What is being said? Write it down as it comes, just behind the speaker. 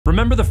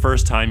Remember the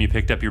first time you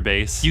picked up your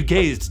bass? You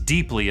gazed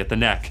deeply at the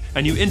neck,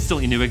 and you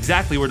instantly knew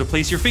exactly where to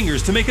place your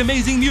fingers to make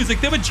amazing music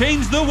that would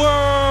change the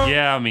world!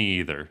 Yeah, me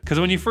either.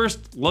 Because when you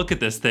first look at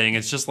this thing,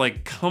 it's just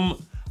like,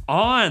 come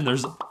on,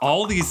 there's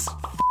all these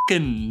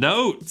f***ing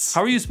notes.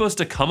 How are you supposed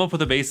to come up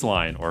with a bass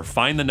line or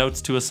find the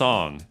notes to a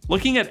song?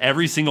 Looking at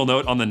every single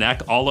note on the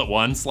neck all at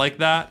once like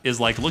that is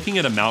like looking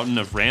at a mountain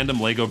of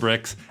random Lego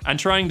bricks and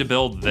trying to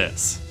build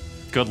this.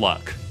 Good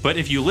luck. But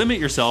if you limit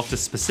yourself to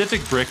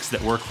specific bricks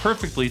that work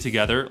perfectly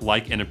together,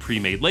 like in a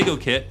pre-made Lego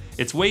kit,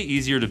 it's way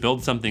easier to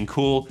build something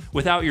cool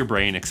without your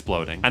brain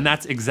exploding. And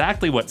that's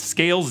exactly what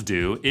scales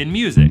do in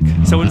music.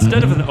 So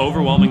instead of an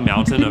overwhelming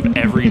mountain of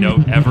every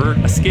note ever,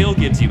 a scale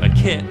gives you a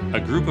kit, a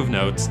group of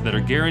notes that are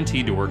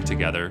guaranteed to work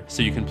together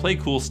so you can play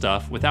cool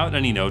stuff without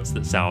any notes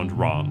that sound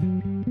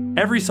wrong.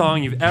 Every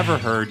song you've ever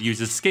heard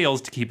uses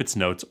scales to keep its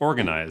notes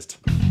organized.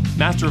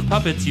 Master of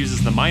Puppets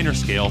uses the minor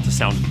scale to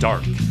sound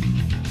dark.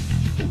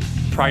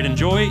 Pride and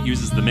Joy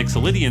uses the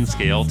Mixolydian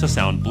scale to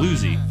sound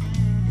bluesy.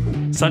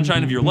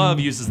 Sunshine of Your Love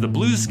uses the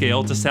blues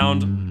scale to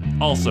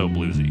sound also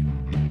bluesy.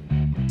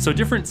 So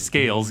different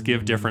scales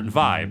give different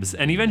vibes,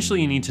 and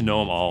eventually you need to know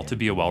them all to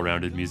be a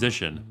well-rounded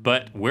musician.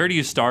 But where do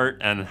you start,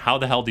 and how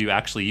the hell do you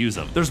actually use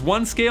them? There's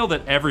one scale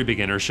that every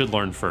beginner should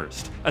learn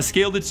first. A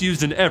scale that's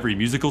used in every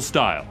musical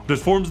style, that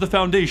forms the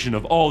foundation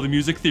of all the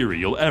music theory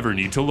you'll ever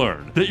need to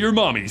learn, that your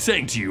mommy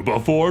sang to you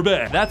before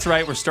bed. That's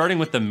right, we're starting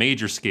with the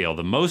major scale,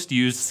 the most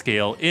used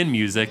scale in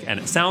music, and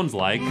it sounds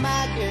like...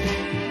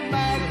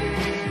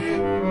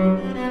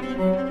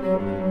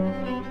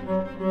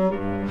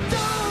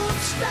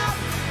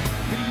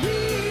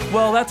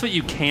 Well, that's what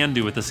you can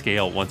do with the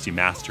scale once you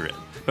master it.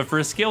 But for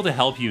a scale to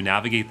help you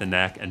navigate the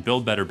neck and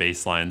build better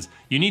bass lines,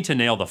 you need to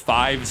nail the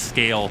 5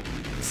 scale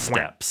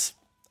steps.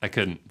 I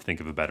couldn't think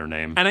of a better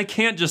name. And I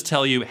can't just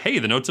tell you, hey,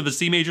 the notes of a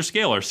C major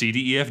scale are C,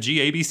 D, E, F, G,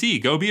 A, B, C,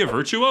 go be a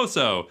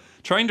virtuoso.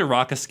 Trying to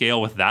rock a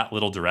scale with that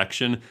little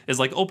direction is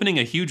like opening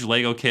a huge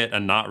Lego kit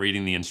and not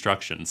reading the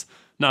instructions.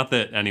 Not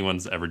that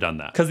anyone's ever done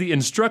that. Because the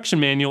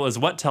instruction manual is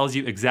what tells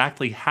you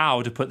exactly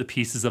how to put the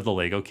pieces of the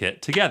Lego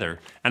kit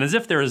together. And as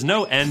if there is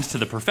no end to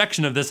the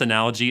perfection of this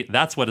analogy,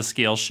 that's what a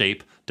scale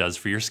shape does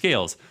for your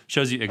scales.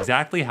 Shows you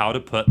exactly how to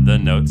put the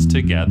notes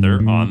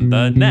together on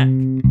the neck.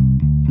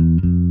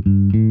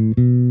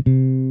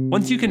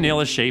 Once you can nail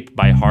a shape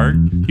by heart,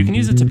 you can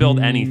use it to build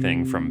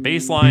anything from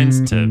bass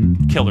lines to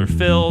killer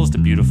fills to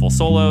beautiful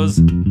solos.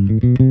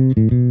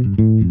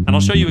 And I'll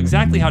show you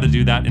exactly how to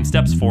do that in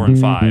steps 4 and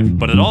 5.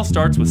 But it all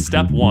starts with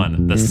step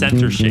 1, the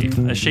center shape.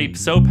 A shape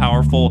so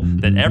powerful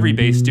that every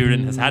bass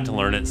student has had to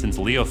learn it since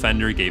Leo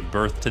Fender gave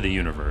birth to the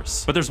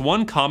universe. But there's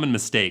one common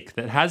mistake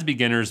that has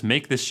beginners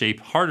make this shape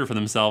harder for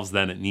themselves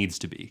than it needs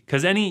to be.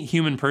 Because any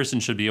human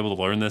person should be able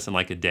to learn this in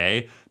like a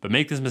day, but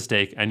make this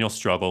mistake and you'll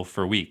struggle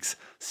for weeks.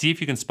 See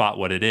if you can spot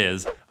what it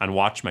is and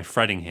watch my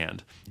fretting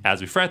hand. As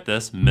we fret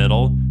this,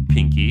 middle,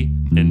 pinky,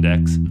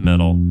 index,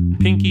 middle,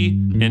 pinky,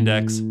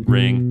 index,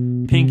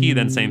 ring, pinky,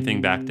 then same thing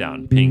back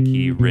down.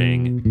 Pinky,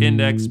 ring,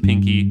 index,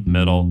 pinky,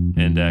 middle,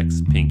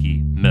 index,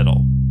 pinky,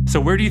 middle. So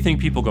where do you think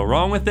people go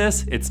wrong with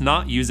this? It's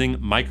not using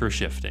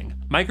microshifting.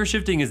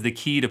 Microshifting is the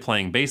key to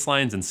playing bass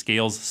lines and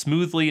scales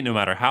smoothly no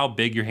matter how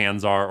big your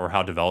hands are or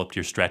how developed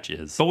your stretch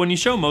is. But when you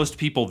show most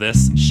people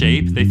this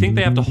shape, they think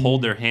they have to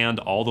hold their hand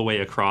all the way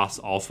across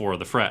all 4 of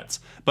the frets.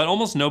 But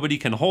almost nobody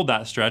can hold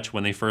that stretch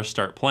when they first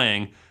start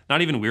playing,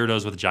 not even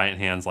weirdos with giant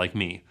hands like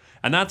me.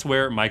 And that's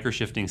where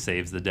microshifting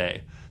saves the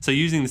day. So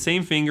using the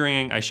same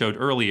fingering I showed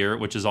earlier,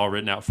 which is all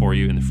written out for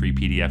you in the free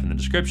PDF in the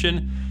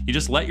description, you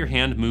just let your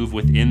hand move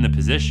within the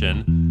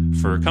position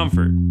for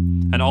comfort.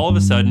 And all of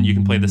a sudden you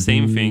can play the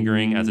same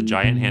fingering as a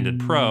giant-handed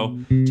pro,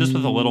 just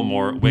with a little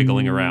more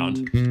wiggling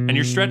around. And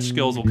your stretch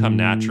skills will come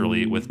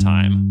naturally with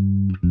time.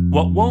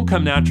 What won't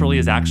come naturally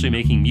is actually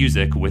making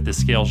music with the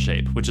scale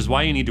shape, which is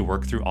why you need to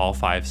work through all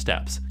 5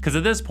 steps. Because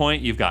at this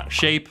point, you've got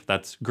shape,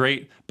 that's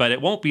great, but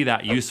it won't be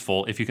that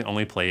useful if you can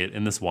only play it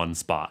in this one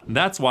spot.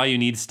 That's why you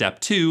need step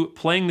 2,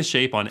 playing the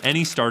shape on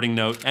any starting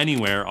note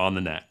anywhere on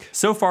the neck.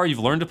 So far, you've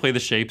learned to play the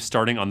shape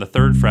starting on the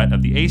 3rd fret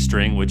of the A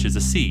string, which is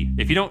a C.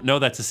 If you don't know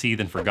that's a C,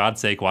 then for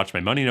God's sake, watch my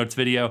Money Notes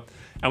video.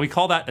 And we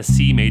call that a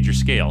C major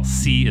scale.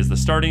 C is the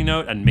starting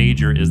note and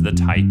major is the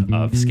type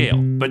of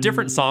scale. But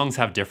different songs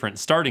have different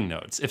starting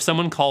notes. If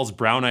someone calls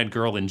Brown Eyed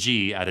Girl in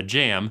G at a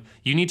jam,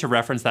 you need to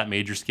reference that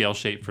major scale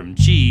shape from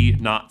G,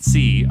 not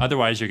C,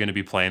 otherwise you're gonna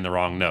be playing the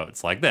wrong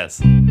notes, like this.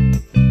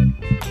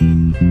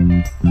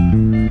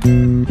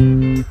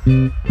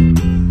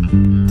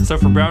 So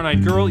for Brown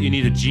Eyed Girl, you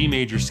need a G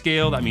major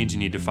scale. That means you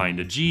need to find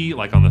a G,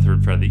 like on the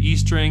 3rd fret of the E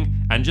string,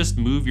 and just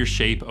move your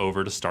shape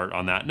over to start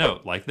on that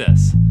note, like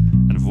this.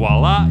 And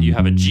voila, you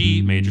have a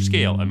G major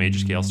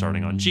scale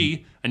starting on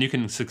G, and you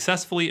can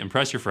successfully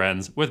impress your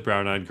friends with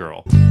Brown Eyed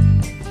Girl.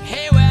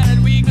 Hey, where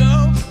did we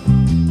go?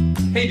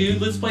 Hey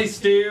dude, let's play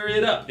Stir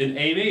It Up in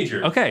A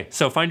major. Okay,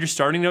 so find your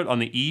starting note on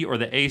the E or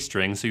the A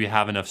string so you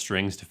have enough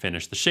strings to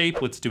finish the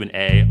shape. Let's do an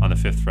A on the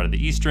 5th fret of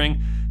the E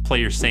string. Play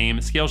your same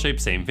scale shape,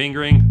 same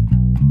fingering.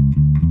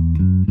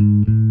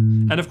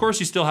 And of course,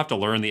 you still have to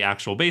learn the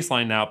actual bass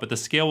line now, but the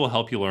scale will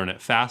help you learn it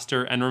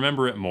faster and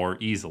remember it more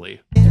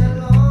easily.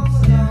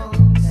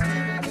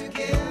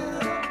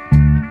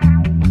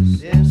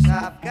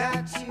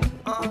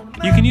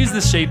 You can use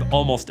this shape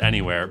almost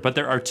anywhere, but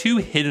there are two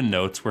hidden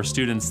notes where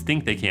students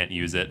think they can't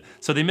use it,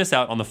 so they miss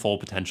out on the full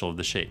potential of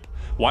the shape.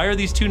 Why are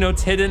these two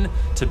notes hidden?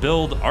 To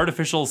build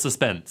artificial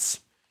suspense.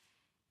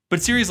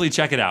 But seriously,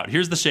 check it out.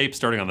 Here's the shape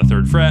starting on the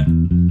 3rd fret.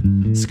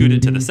 Scoot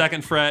it to the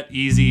 2nd fret,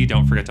 easy,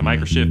 don't forget to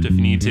microshift if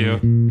you need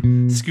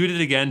to. Scoot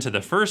it again to the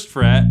 1st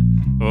fret.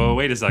 Oh,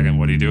 wait a second,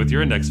 what do you do with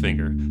your index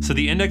finger? So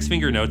the index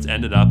finger notes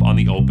ended up on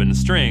the open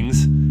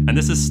strings, and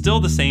this is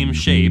still the same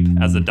shape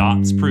as the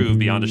dots prove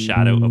beyond a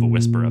shadow of a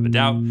whisper of a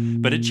doubt,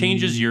 but it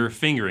changes your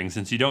fingering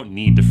since you don't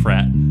need to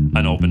fret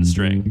an open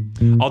string.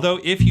 Although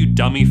if you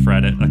dummy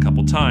fret it a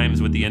couple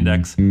times with the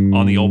index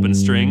on the open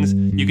strings,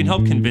 you can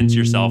help convince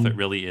yourself it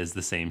really is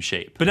the same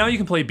shape. But now you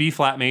can play B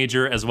flat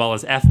major as well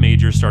as F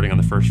major starting on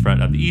the 1st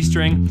fret of the E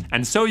string,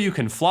 and so you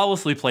can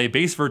flawlessly play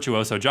bass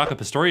virtuoso Jaco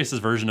Pastorius'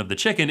 version of the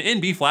Chicken in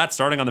B flat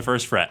starting on the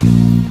 1st fret.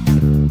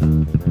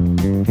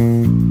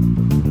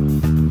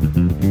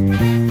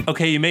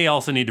 Okay, you may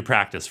also need to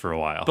practice for a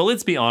while. But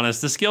let's be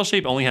honest, the scale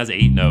shape only has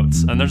 8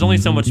 notes, and there's only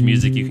so much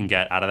music you can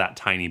get out of that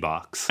tiny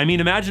box. I mean,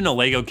 imagine a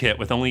Lego kit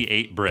with only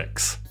 8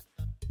 bricks.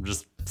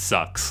 Just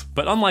sucks.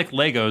 But unlike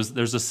Legos,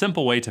 there's a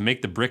simple way to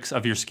make the bricks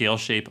of your scale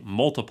shape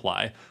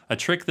multiply, a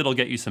trick that'll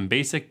get you some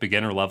basic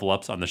beginner level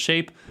ups on the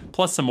shape,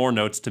 plus some more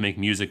notes to make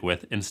music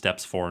with in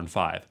steps 4 and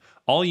 5.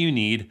 All you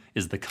need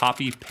is the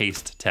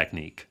copy-paste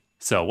technique.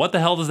 So what the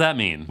hell does that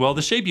mean? Well,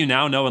 the shape you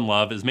now know and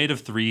love is made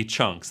of 3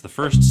 chunks, the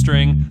 1st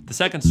string, the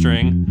 2nd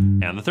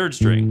string, and the 3rd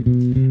string.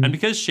 And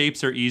because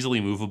shapes are easily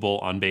movable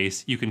on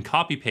bass, you can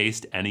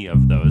copy-paste any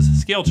of those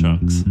scale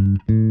chunks.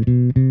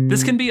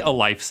 This can be a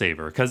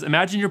lifesaver, because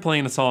imagine you're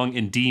playing a song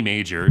in D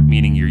major,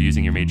 meaning you're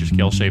using your major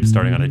scale shape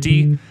starting on a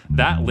D.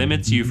 That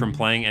limits you from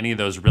playing any of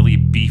those really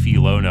beefy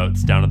low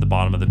notes down at the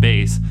bottom of the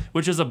bass,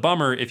 which is a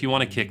bummer if you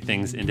want to kick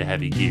things into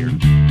heavy gear.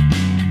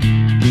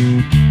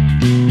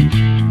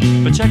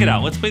 But check it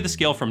out, let's play the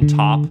scale from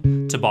top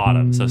to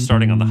bottom. So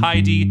starting on the high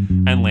D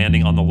and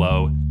landing on the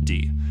low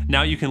D.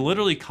 Now you can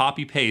literally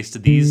copy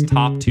paste these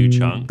top 2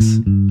 chunks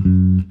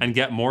and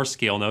get more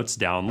scale notes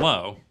down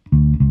low.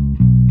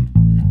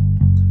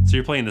 So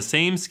you're playing the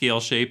same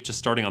scale shape, just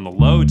starting on the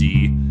low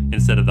D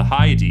instead of the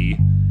high D,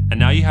 and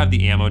now you have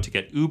the ammo to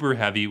get uber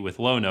heavy with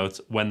low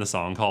notes when the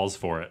song calls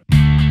for it.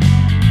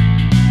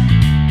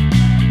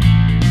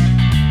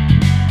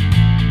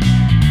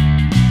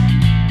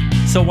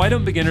 So why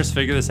don't beginners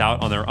figure this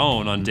out on their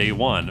own on day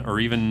 1 or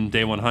even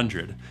day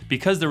 100?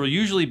 Because there will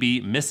usually be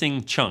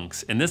missing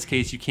chunks. In this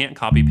case, you can't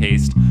copy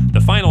paste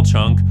the final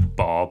chunk,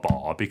 ba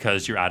ba,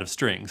 because you're out of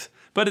strings.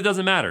 But it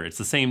doesn't matter, it's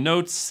the same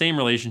notes, same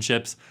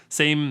relationships,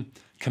 same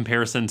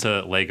comparison to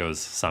Legos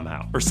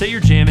somehow. Or say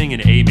you're jamming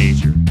in A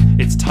major.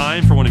 It's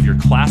time for one of your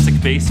classic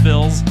bass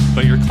fills,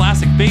 but your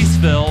classic bass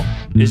fill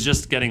is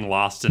just getting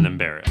lost and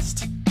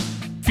embarrassed.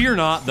 Fear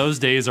not, those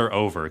days are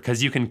over,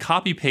 because you can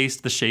copy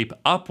paste the shape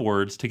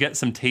upwards to get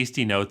some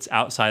tasty notes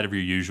outside of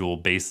your usual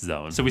bass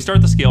zone. So we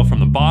start the scale from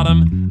the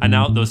bottom, and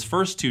now those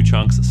first 2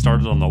 chunks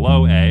started on the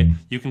low A,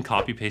 you can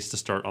copy paste to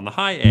start on the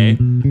high A,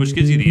 which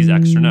gives you these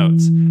extra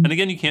notes. And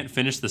again, you can't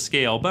finish the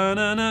scale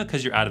ba-na-na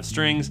because you're out of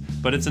strings,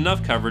 but it's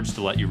enough coverage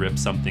to let you rip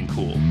something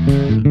cool.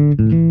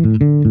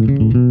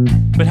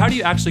 But how do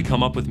you actually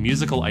come up with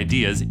musical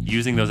ideas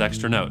using those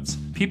extra notes?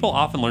 People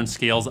often learn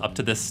scales up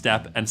to this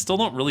step and still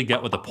don't really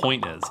get what the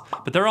point is,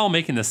 but they're all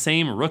making the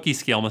same rookie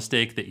scale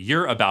mistake that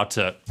you're about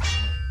to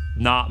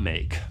not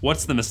make.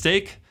 What's the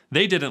mistake?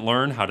 They didn't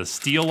learn how to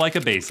steal like a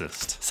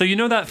bassist. So you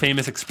know that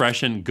famous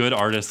expression, good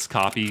artists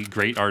copy,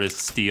 great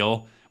artists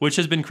steal? Which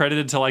has been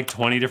credited to like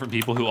 20 different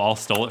people who all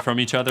stole it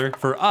from each other.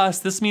 For us,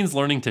 this means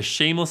learning to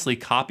shamelessly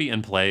copy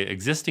and play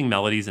existing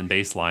melodies and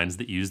bass lines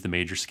that use the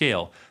major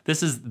scale.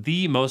 This is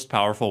the most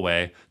powerful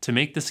way to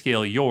make the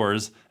scale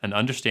yours and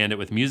understand it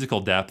with musical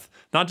depth,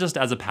 not just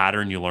as a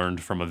pattern you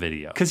learned from a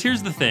video. Because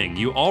here's the thing,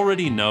 you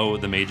already know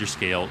the major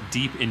scale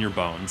deep in your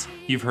bones.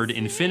 You've heard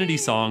infinity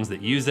songs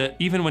that use it.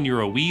 Even when you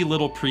were a wee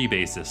little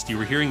pre-bassist, you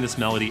were hearing this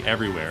melody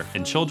everywhere.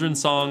 In children's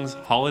songs,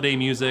 holiday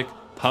music,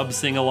 pub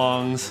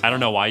sing-alongs. I don't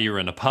know why you were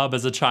in a pub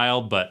as a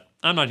child, but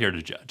I'm not here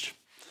to judge.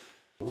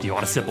 Do you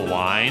want a sip of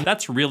wine?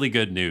 That's really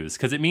good news,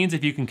 because it means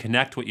if you can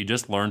connect what you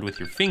just learned with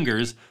your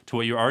fingers to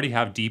what you already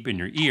have deep in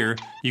your ear,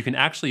 you can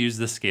actually use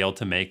this scale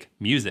to make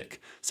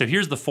music. So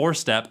here's the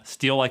 4-step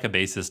steal like a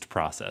bassist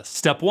process.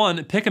 Step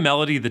 1, pick a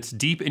melody that's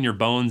deep in your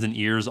bones and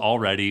ears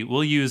already.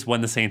 We'll use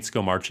When the Saints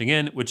Go Marching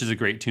In, which is a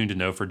great tune to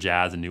know for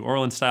jazz and New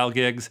Orleans style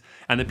gigs.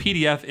 And the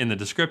PDF in the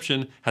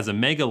description has a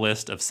mega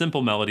list of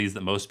simple melodies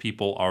that most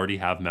people already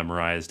have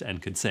memorized and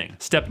could sing.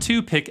 Step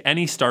 2, pick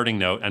any starting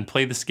note and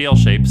play the scale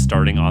shape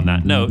starting on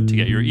that note to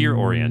get your ear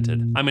oriented.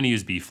 I'm gonna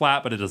use B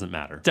flat, but it doesn't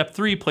matter. Step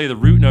 3, play the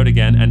root note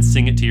again and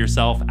sing it to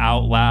yourself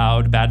out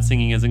loud. Bad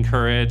singing is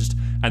encouraged.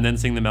 And then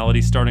sing the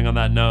melody starting on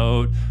that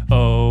note.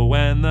 Oh,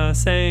 when the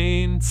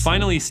saints.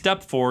 Finally,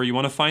 step 4, you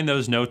want to find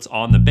those notes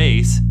on the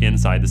bass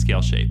inside the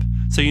scale shape.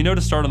 So you know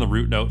to start on the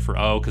root note for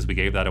O because we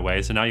gave that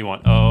away. So now you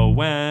want oh,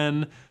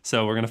 when.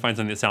 So we're gonna find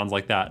something that sounds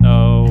like that.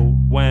 Oh,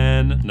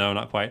 when, no,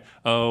 not quite.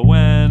 Oh,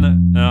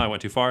 when, no, I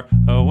went too far.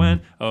 Oh,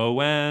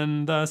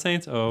 when the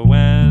saints, oh,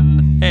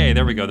 when. Hey,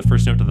 there we go, the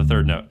first note to the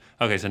third note.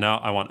 Okay, so now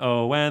I want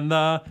oh, when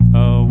the,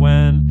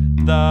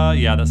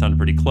 yeah, that sounded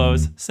pretty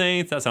close.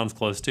 Saints, that sounds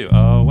close too.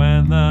 Oh,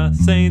 when the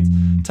saints,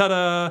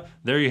 ta-da.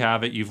 There you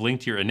have it, you've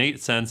linked your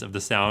innate sense of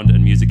the sound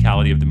and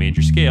musicality of the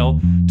major scale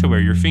to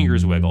where your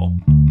fingers wiggle.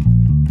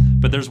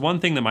 But there's one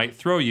thing that might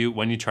throw you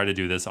when you try to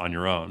do this on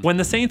your own. When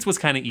the Saints was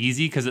kind of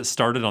easy because it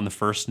started on the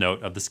first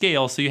note of the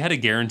scale, so you had a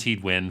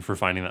guaranteed win for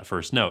finding that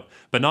first note.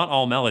 But not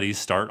all melodies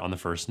start on the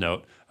first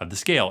note of the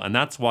scale, and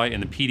that's why in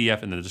the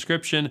PDF in the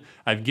description,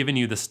 I've given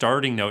you the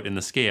starting note in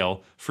the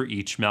scale for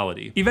each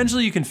melody.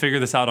 Eventually you can figure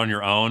this out on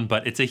your own,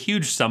 but it's a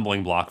huge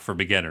stumbling block for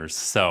beginners,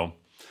 so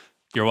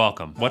you're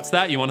welcome. What's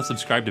that? You want to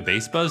subscribe to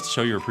BassBuzz to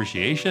show your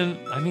appreciation?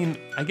 I mean,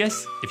 I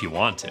guess if you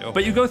want to.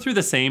 But you go through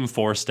the same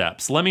 4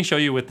 steps. Let me show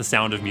you with The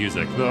Sound of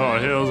Music. The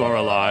hills are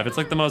alive. It's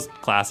like the most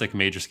classic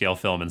major scale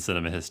film in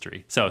cinema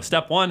history. So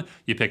step 1,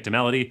 you picked a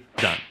melody,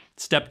 done.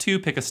 Step 2,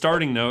 pick a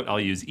starting note. I'll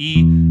use E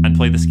and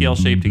play the scale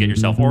shape to get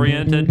yourself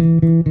oriented.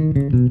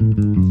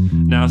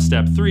 Now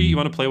step 3, you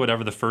want to play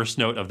whatever the first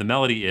note of the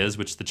melody is,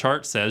 which the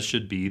chart says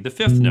should be the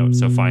 5th note.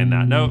 So find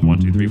that note, 1,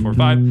 2, 3, 4,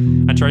 5,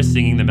 and try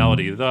singing the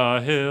melody.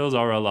 The hills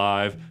are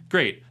alive.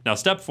 Great. Now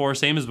step 4,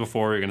 same as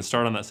before, you're going to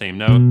start on that same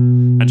note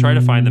and try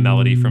to find the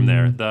melody from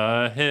there.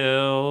 The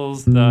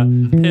hills,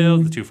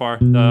 too far.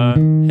 The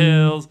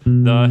hills,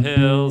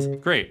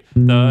 great.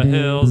 The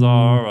hills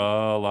are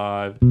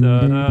alive.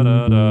 Da, da,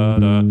 da, da,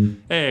 da.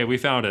 Hey, we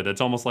found it.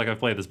 It's almost like I've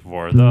played this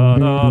before. Da,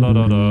 da, da,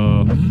 da,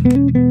 da.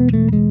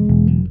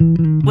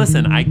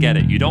 Listen, I get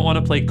it. You don't want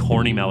to play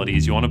corny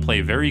melodies. You want to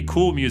play very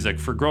cool music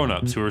for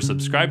grown-ups who are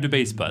subscribed to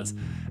BassBuzz.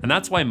 And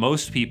that's why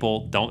most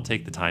people don't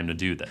take the time to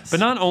do this. But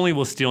not only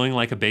will stealing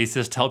like a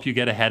bassist help you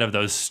get ahead of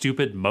those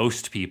stupid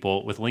most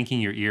people with linking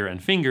your ear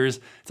and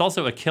fingers, it's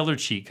also a killer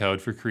cheat code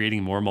for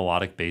creating more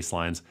melodic bass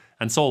lines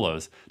and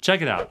solos.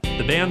 Check it out.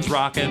 The band's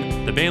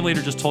rocking, the band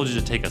leader just told you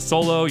to take a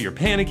solo, you're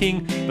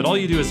panicking, but all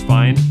you do is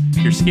find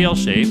your scale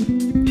shape,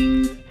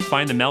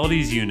 find the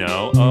melodies you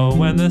know, oh,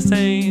 when the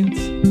saints,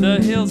 the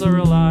hills are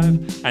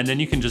alive, and then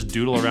you can just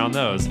doodle around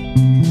those.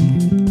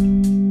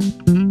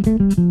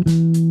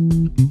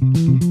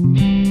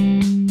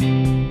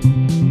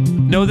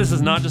 No, this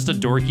is not just a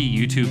dorky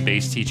YouTube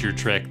bass teacher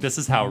trick. This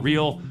is how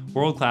real,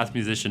 world-class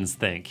musicians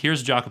think.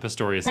 Here's Jaco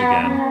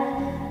again.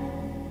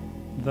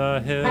 The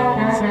hills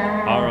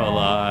are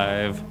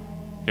alive.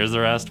 Here's the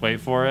rest,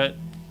 wait for it.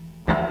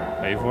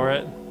 Wait for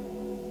it.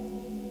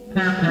 With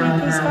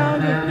the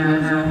sound of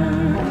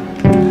music.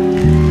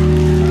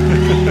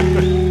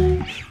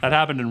 That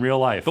happened in real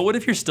life. But what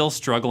if you're still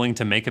struggling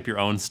to make up your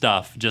own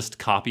stuff, just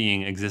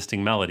copying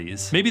existing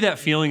melodies? Maybe that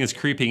feeling is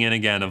creeping in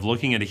again of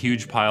looking at a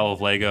huge pile of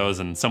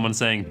Legos and someone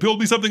saying, build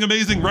me something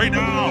amazing right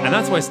now! And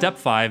that's why step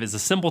 5 is a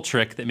simple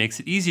trick that makes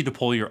it easy to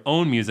pull your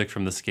own music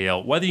from the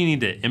scale, whether you need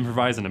to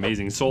improvise an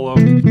amazing solo,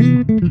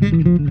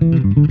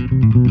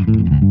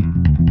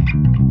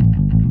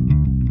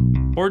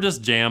 or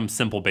just jam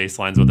simple bass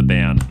lines with a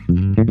band.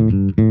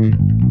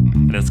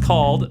 And it's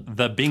called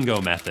the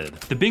bingo method.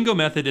 The bingo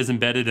method is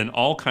embedded in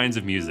all kinds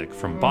of music,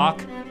 from Bach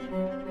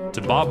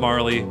to Bob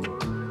Marley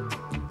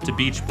to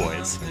Beach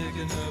Boys.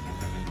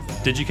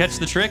 Did you catch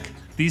the trick?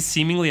 These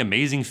seemingly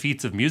amazing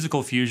feats of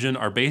musical fusion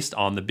are based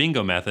on the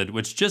bingo method,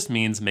 which just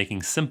means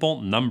making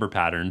simple number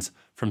patterns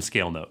from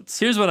scale notes.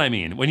 Here's what I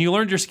mean. When you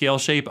learned your scale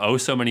shape oh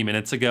so many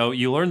minutes ago,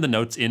 you learned the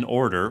notes in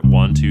order,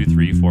 1, 2,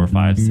 3, 4,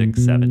 5,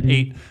 6, 7,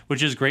 8,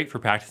 which is great for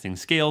practicing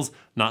scales,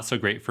 not so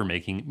great for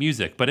making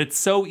music. But it's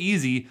so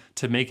easy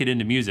to make it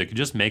into music,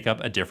 just make up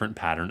a different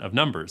pattern of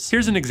numbers.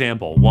 Here's an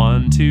example,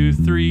 1, 2,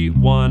 3,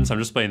 1. So I'm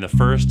just playing the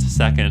first,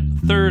 second,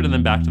 third, and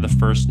then back to the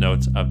first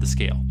notes of the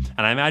scale.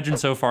 And I imagine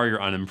so far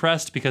you're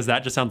unimpressed because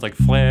that just sounds like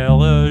Flail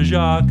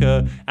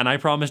Jaco, and I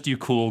promised you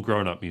cool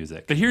grown-up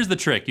music. But here's the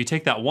trick. You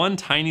take that one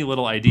tiny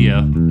little idea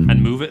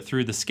and move it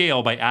through the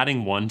scale by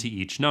adding 1 to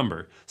each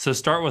number. So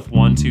start with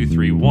 1, 2,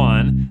 3,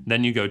 1,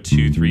 then you go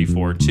 2, 3,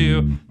 4,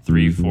 2,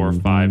 3, 4,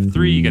 5,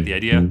 3, you get the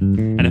idea?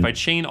 And if I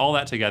chain all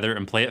that together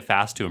and play it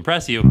fast to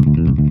impress you,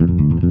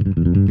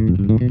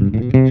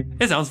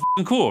 it sounds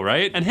f***ing cool,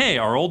 right? And hey,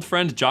 our old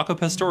friend Jaco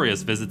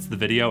visits the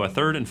video a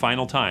third and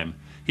final time.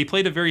 He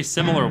played a very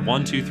similar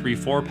 1, 2, 3,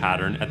 4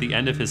 pattern at the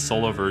end of his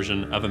solo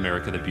version of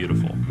America the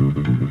Beautiful.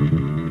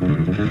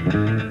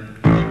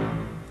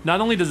 Not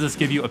only does this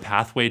give you a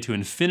pathway to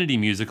infinity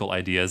musical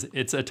ideas,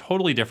 it's a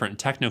totally different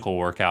technical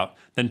workout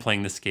than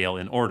playing the scale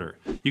in order.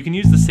 You can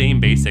use the same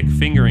basic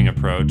fingering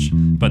approach,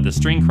 but the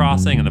string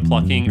crossing and the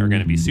plucking are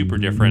going to be super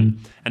different,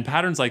 and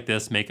patterns like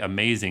this make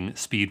amazing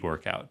speed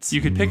workouts.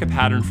 You could pick a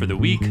pattern for the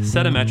week,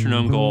 set a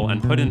metronome goal,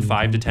 and put in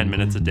 5 to 10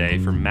 minutes a day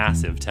for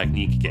massive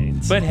technique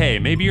gains. But hey,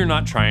 maybe you're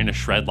not trying to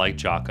shred like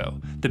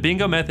Jaco. The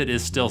bingo method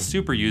is still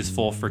super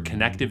useful for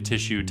connective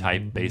tissue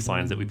type bass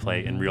lines that we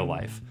play in real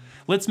life.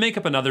 Let's make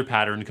up another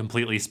pattern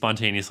completely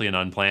spontaneously and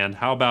unplanned.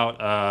 How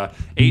about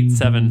 8,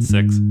 7,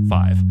 6,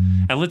 5?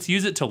 And let's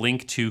use it to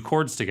link two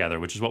chords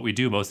together, which is what we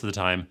do most of the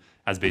time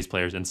as bass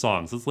players in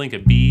songs. Let's link a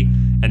B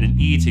and an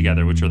E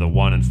together, which are the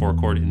 1 and 4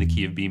 chord in the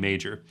key of B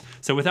major.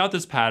 So without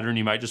this pattern,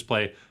 you might just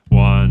play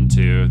 1,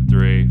 2,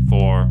 3,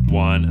 4,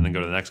 1, and then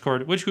go to the next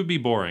chord, which would be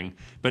boring.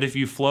 But if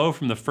you flow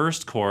from the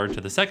first chord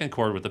to the second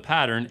chord with the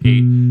pattern,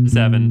 8,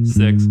 7,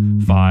 6,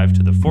 5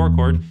 to the 4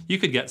 chord, you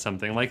could get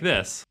something like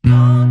this.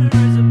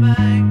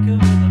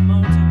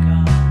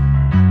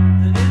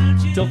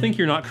 Still think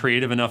you're not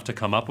creative enough to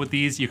come up with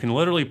these? You can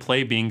literally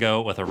play bingo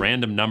with a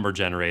random number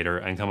generator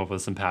and come up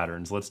with some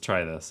patterns. Let's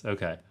try this.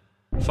 Okay.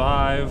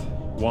 5,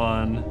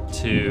 1,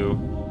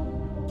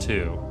 2,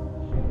 2.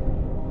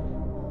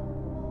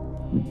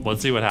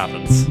 Let's see what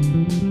happens.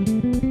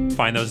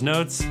 Find those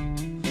notes.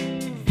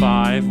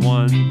 5,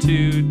 1,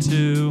 2,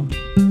 2.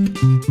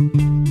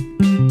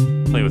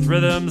 Play with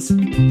rhythms.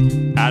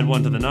 Add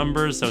 1 to the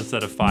numbers. So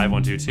instead of 5,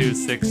 1, 2, 2,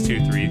 6,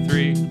 2, 3,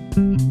 3.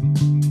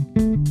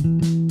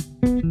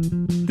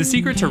 The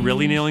secret to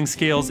really nailing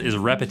scales is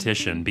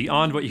repetition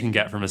beyond what you can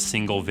get from a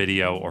single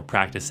video or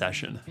practice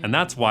session. And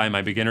that's why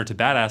my Beginner to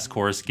Badass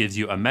course gives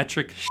you a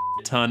metric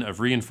ton of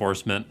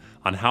reinforcement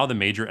on how the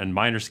major and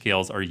minor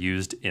scales are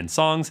used in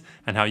songs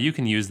and how you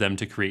can use them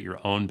to create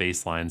your own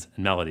bass lines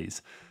and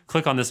melodies.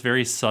 Click on this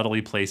very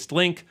subtly placed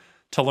link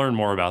to learn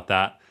more about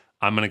that.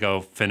 I'm gonna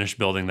go finish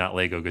building that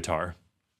Lego guitar.